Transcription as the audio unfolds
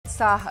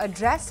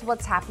address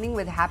what's happening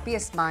with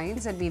Happiest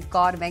Minds, and we've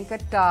got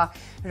Venkat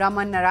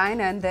Raman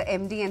Narayanan, the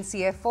MD and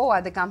CFO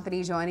at the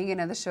company, joining in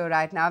on the show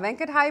right now.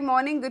 Venkat, hi,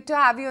 morning. Good to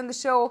have you on the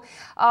show.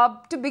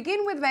 To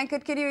begin with,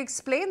 Venkat, can you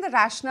explain the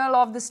rationale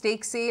of the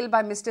stake sale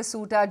by Mr.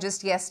 Soota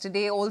just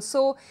yesterday?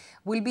 Also,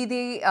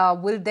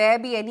 will there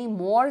be any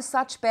more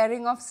such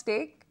pairing of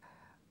stake?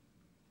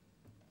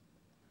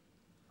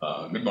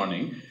 Good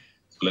morning.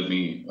 Let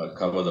me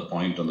cover the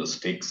point on the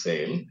stake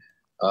sale.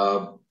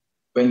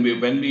 When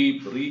we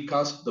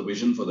recast the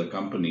vision for the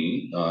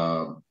company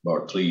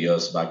about 3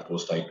 years back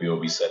post IPO,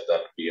 we said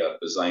that we are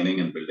designing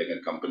and building a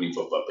company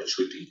for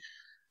perpetuity.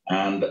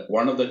 And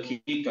one of the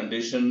key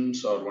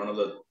conditions, or one of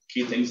the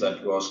key things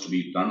that was to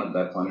be done at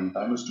that point in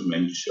time, is to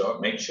make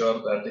sure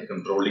that the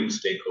controlling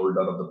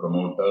stakeholder of the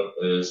promoter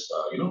is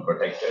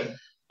protected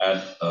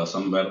at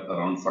somewhere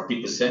around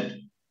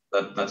 40%.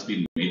 That's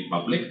been made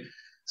public.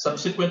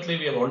 Subsequently,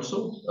 we have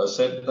also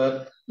said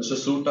that Mr.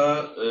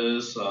 Soota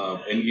is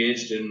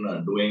engaged in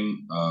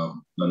doing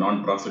the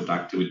non-profit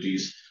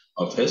activities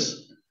of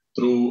his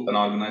through an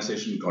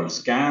organization called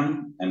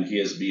SCAN, and he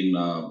has been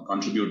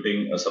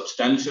contributing a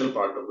substantial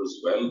part of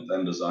his wealth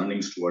and his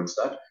earnings towards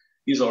that.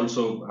 He's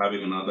also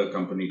having another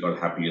company called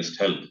Happiest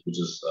Health, which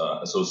is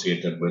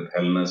associated with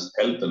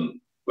health and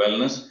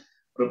wellness,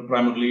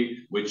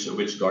 primarily which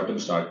got him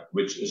started,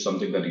 which is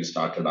something that he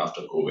started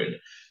after COVID.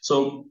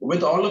 So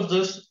with all of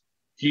this,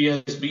 he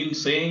has been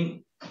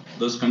saying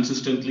this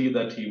consistently,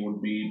 that he would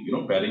be,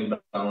 paring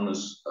down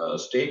his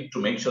stake to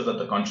make sure that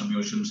the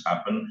contributions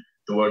happen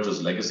towards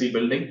his legacy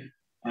building.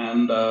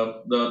 And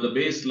the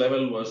base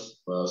level was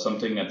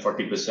something at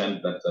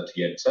 40% that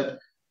he had set.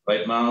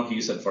 Right now,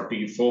 he's at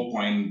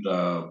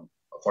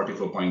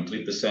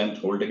 44.3%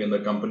 holding in the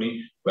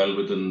company, well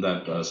within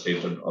that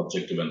stated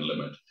objective and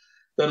limit.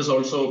 There is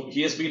also,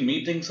 he has been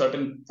meeting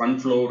certain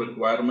fund flow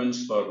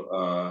requirements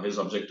for his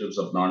objectives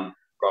of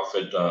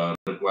non-profit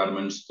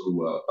requirements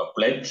through a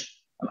pledge,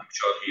 and I'm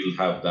sure he'll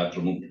have that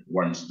removed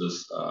once the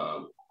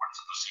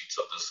proceeds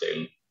of the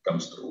sale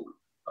comes through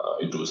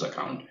into his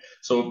account.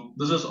 So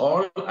this is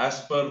all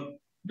as per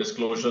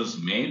disclosures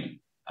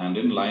made and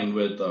in line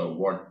with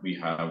what we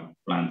have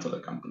planned for the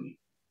company.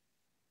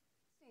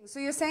 So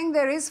you're saying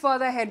there is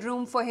further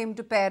headroom for him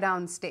to pare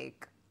down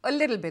stake? A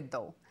little bit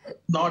though.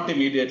 Not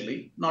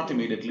immediately,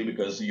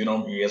 because he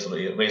has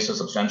raised a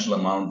substantial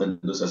amount, and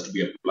this has to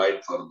be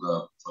applied for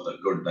the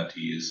good that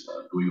he is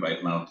doing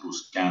right now through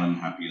SCAN and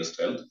Happiest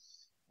Health.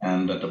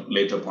 And at a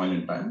later point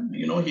in time,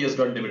 he has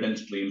got dividend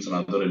streams and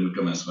other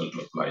income as well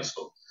to apply.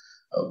 So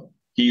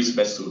he is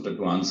best suited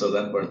to answer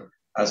that. But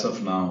as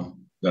of now,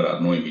 there are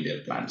no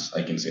immediate plans.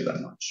 I can say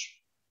that much.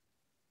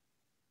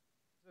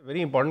 A very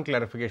important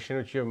clarification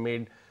which you have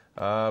made.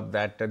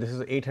 That this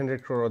is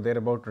 800 crore or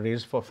thereabout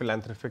raised for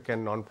philanthropic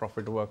and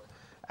non-profit work,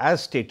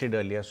 as stated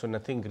earlier. So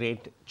nothing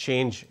great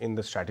change in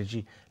the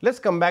strategy. Let's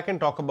come back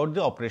and talk about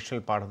the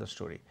operational part of the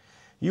story.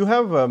 You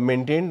have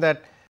maintained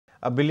that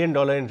 $1 billion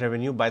in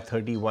revenue by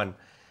 31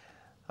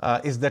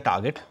 is the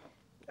target.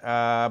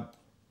 The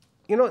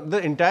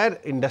entire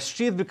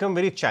industry has become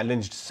very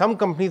challenged. Some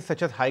companies,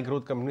 such as high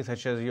growth companies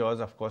such as yours,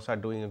 of course, are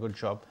doing a good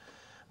job.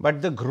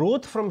 But the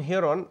growth from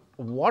here on,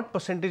 what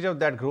percentage of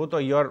that growth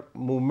or your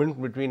movement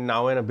between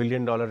now and $1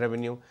 billion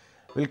revenue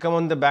will come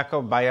on the back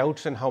of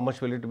buyouts, and how much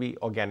will it be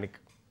organic?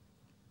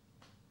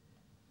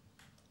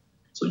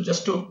 So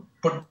just to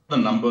put the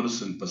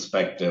numbers in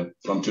perspective,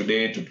 from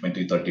today to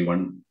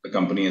 2031, the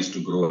company has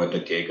to grow at a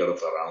CAGR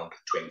of around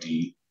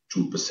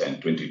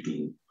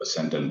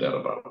 22% and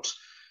thereabouts.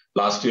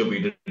 Last year, we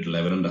did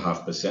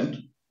 11.5%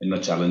 in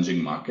a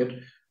challenging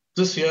market.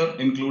 This year,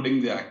 including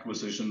the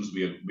acquisitions,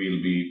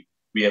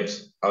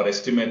 our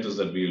estimate is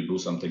that we'll do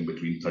something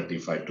between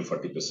 35 to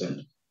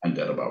 40% and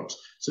thereabouts.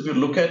 So if you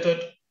look at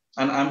it,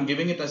 and I'm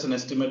giving it as an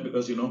estimate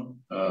because,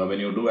 when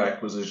you do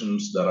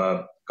acquisitions, there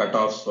are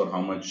cutoffs for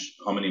how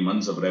many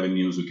months of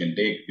revenues you can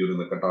take during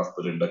the cutoff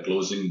period, the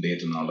closing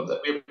date and all of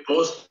that. We have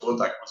closed both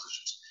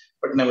acquisitions,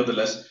 but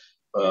nevertheless,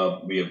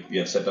 we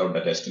have set out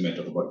that estimate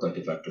of about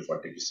 35 to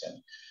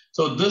 40%.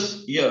 So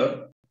this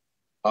year,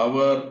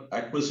 our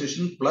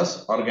acquisition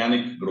plus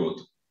organic growth,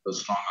 the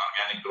strong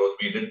organic growth,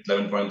 we did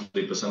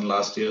 11.3%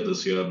 last year.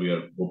 This year, we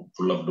are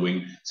hopeful of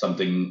doing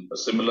something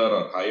similar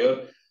or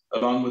higher,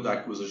 along with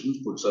acquisitions,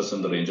 puts us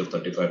in the range of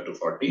 35 to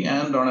 40,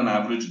 and on an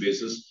average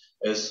basis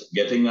is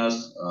getting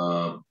us,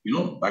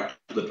 back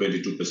to the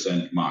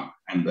 22% mark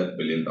and that $1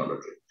 billion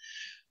rate.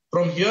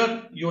 From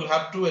here, you will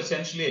have to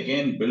essentially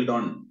again build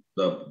on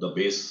the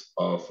base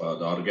of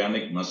the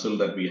organic muscle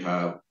that we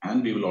have,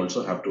 and we will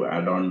also have to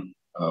add on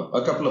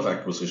a couple of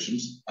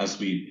acquisitions as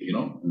we,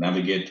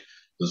 navigate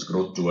this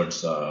growth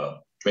towards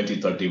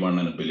 2031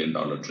 and $1 billion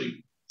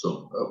dream.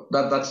 So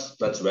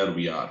that's where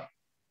we are.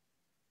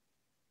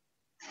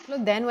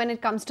 Then when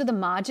it comes to the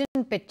margin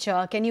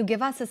picture, can you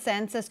give us a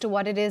sense as to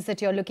what it is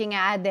that you're looking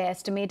at? They're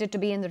estimated to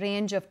be in the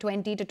range of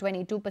 20 to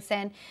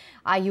 22%.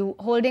 Are you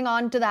holding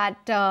on to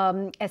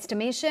that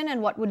estimation,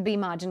 and what would be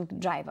margin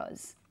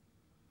drivers?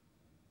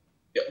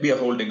 Yeah, we are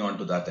holding on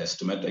to that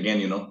estimate. Again,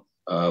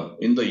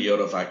 in the year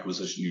of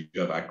acquisition,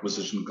 you have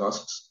acquisition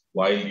costs.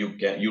 While you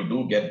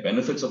do get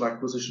benefits of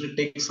acquisition, it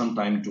takes some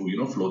time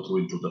to flow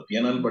through into the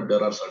P&L, but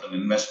there are certain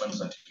investments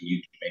that you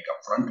need to make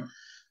upfront.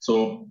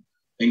 So,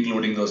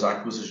 including those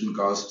acquisition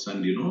costs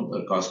and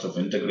the cost of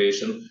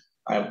integration,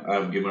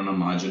 I've given a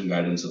margin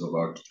guidance of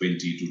about 20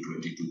 to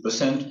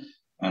 22%,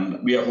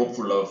 and we are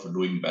hopeful of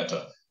doing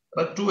better.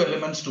 There are two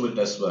elements to it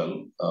as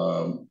well.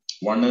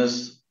 One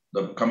is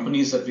the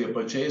companies that we have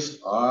purchased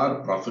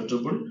are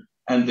profitable,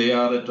 and they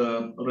are at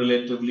a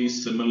relatively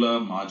similar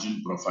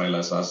margin profile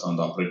as us on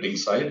the operating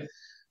side.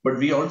 But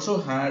we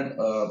also had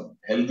a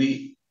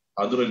healthy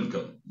other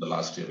income the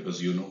last year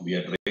because, we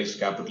had raised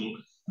capital.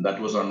 That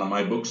was on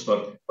my books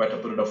for quite a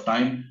period of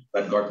time.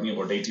 That got me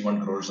about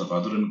 81 crores of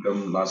other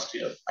income last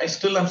year. I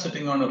still am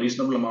sitting on a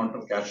reasonable amount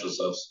of cash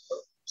reserves,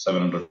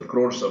 700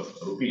 crores of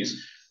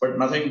rupees, but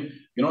nothing,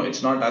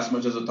 it's not as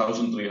much as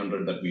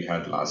 1,300 that we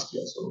had last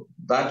year. So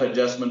that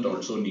adjustment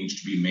also needs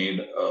to be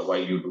made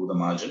while you do the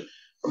margin.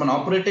 From an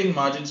operating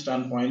margin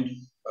standpoint,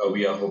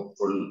 we are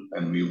hopeful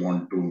and we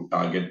want to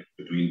target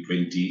between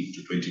 20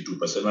 to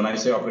 22%. When I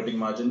say operating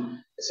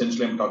margin,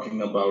 essentially I'm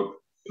talking about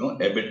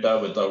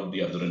EBITDA without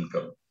the other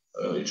income.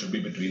 It should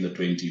be between the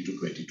 20 to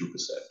 22%.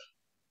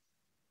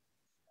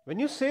 When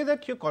you say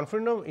that you're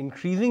confident of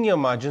increasing your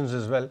margins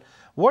as well,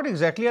 what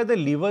exactly are the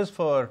levers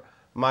for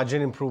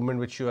margin improvement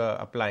which you are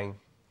applying?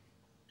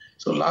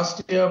 So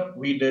last year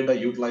we did a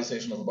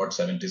utilization of about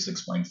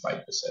 76.5%.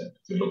 If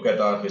you look at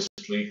our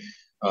history,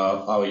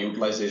 our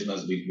utilization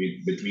has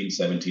been between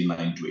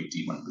 79 to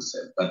 81%.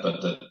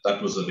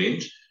 That was the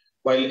range.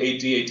 While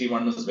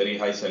 81 is very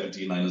high,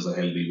 79 is a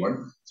healthy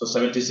one. So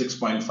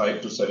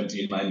 76.5 to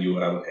 79, you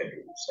have a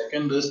headroom.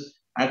 Second is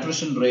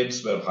attrition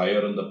rates were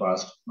higher in the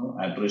past.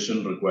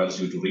 Attrition requires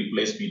you to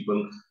replace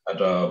people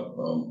at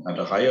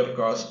a higher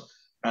cost,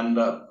 and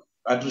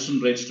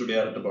attrition rates today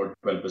are at about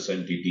 12%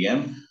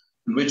 TTM,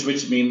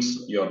 which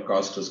means your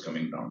cost is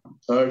coming down.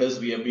 Third is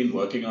we have been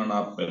working on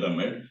our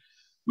pyramid.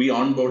 We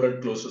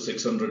onboarded close to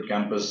 600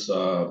 campus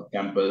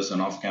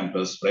and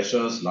off-campus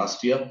freshers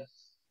last year.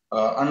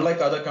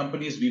 Unlike other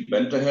companies, we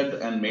went ahead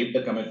and made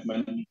the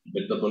commitment,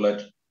 bit the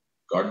bullet,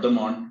 got them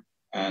on,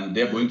 and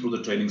they're going through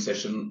the training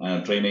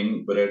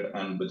period,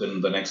 and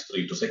within the next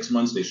 3 to 6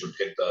 months, they should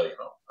hit the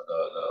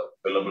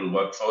billable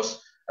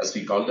workforce, as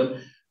we call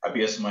them,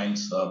 Happiest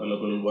Minds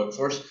billable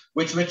workforce,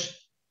 which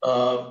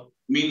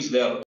means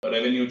they are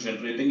revenue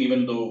generating,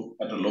 even though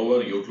at a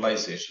lower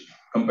utilization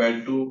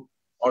compared to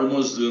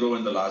almost zero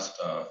in the last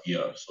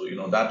year. So,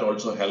 that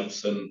also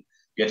helps in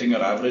getting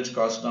our average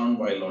cost down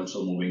while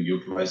also moving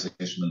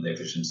utilization and the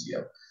efficiency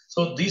up.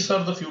 So these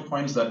are the few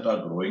points that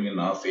are growing in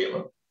our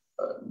favor.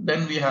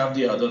 Then we have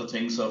the other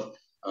things of,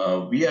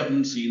 we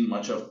haven't seen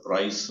much of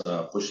price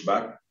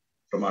pushback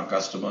from our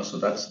customers. So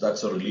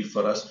that's a relief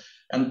for us.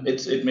 And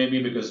it may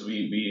be because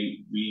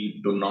we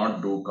do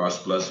not do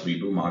cost plus, we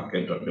do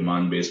market or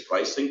demand-based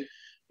pricing,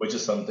 which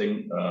is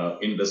something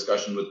in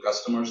discussion with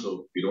customers.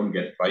 So we don't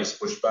get price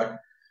pushback.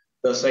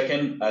 The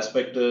second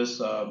aspect is,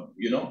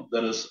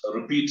 there is a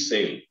repeat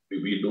sale.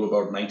 We do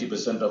about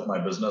 90% of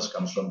my business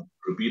comes from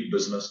repeat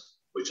business,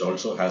 which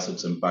also has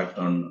its impact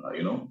on,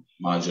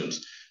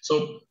 margins.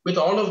 So with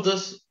all of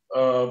this,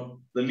 the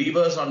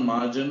levers on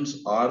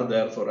margins are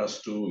there for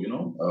us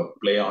to,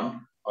 play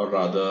on or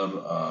rather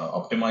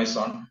optimize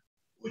on,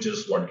 which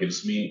is what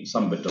gives me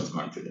some bit of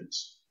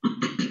confidence.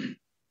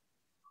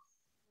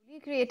 You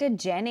created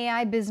Gen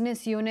AI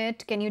business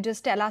unit. Can you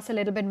just tell us a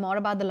little bit more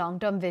about the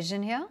long-term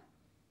vision here?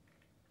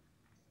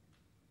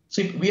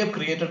 See, we have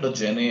created a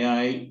Gen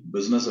AI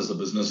business as a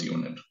business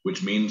unit,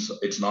 which means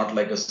it's not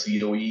like a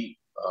COE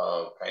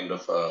kind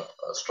of a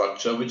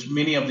structure, which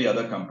many of the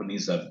other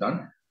companies have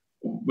done,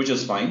 which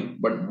is fine.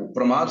 But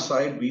from our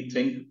side, we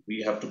think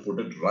we have to put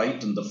it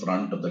right in the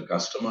front of the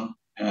customer,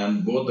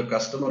 and both the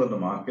customer and the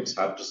markets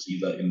have to see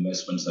the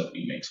investments that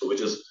we make. So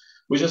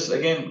which is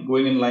again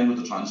going in line with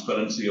the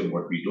transparency of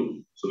what we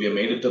do. So we have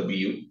made it a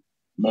BU.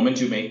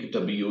 Moment you make it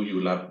a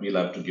BU, we'll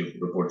have to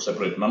report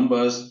separate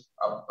numbers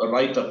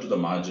right up to the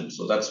margin.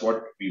 So that's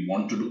what we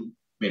want to do.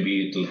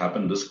 Maybe it will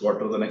happen this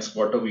quarter, the next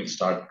quarter, we'll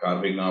start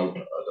carving out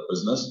the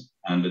business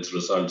and its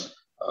results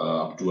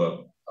up to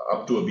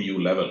a BU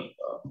level,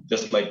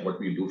 just like what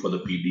we do for the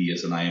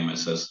PDS and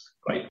IMSS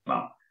right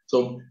now.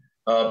 So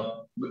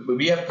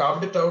we have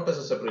carved it out as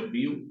a separate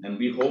BU, and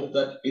we hope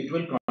that it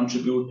will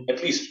contribute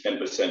at least 10%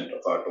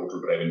 of our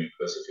total revenue.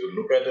 Because if you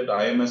look at it,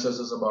 IMSS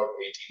is about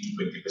 18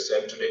 to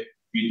 20% today.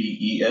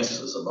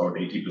 PDES is about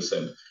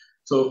 80%.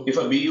 So if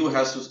a BU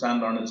has to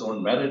stand on its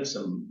own merits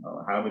and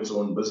have its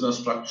own business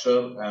structure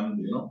and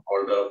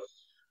all the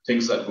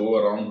things that go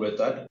around with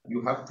that,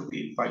 you have to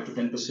be 5 to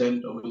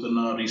 10% within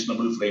a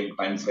reasonable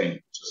time frame,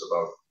 which is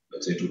about,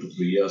 let's say, 2 to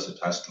 3 years. It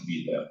has to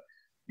be there.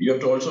 You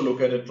have to also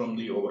look at it from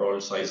the overall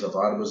size of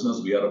our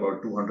business. We are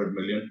about 200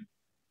 million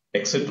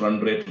exit run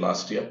rate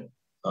last year.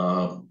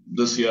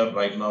 This year,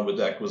 right now, with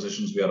the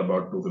acquisitions, we are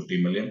about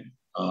 250 million,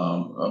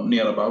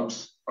 near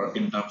abouts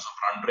in terms of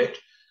run rate.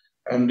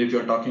 And if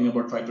you're talking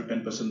about 5 to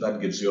 10%,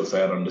 that gives you a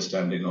fair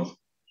understanding of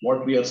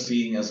what we are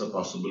seeing as a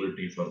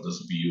possibility for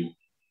this BU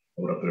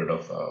over a period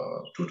of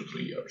 2 to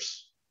 3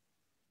 years.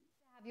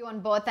 Have you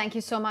on board. Thank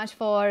you so much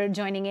for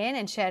joining in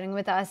and sharing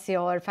with us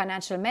your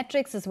financial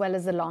metrics as well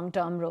as the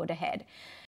long-term road ahead.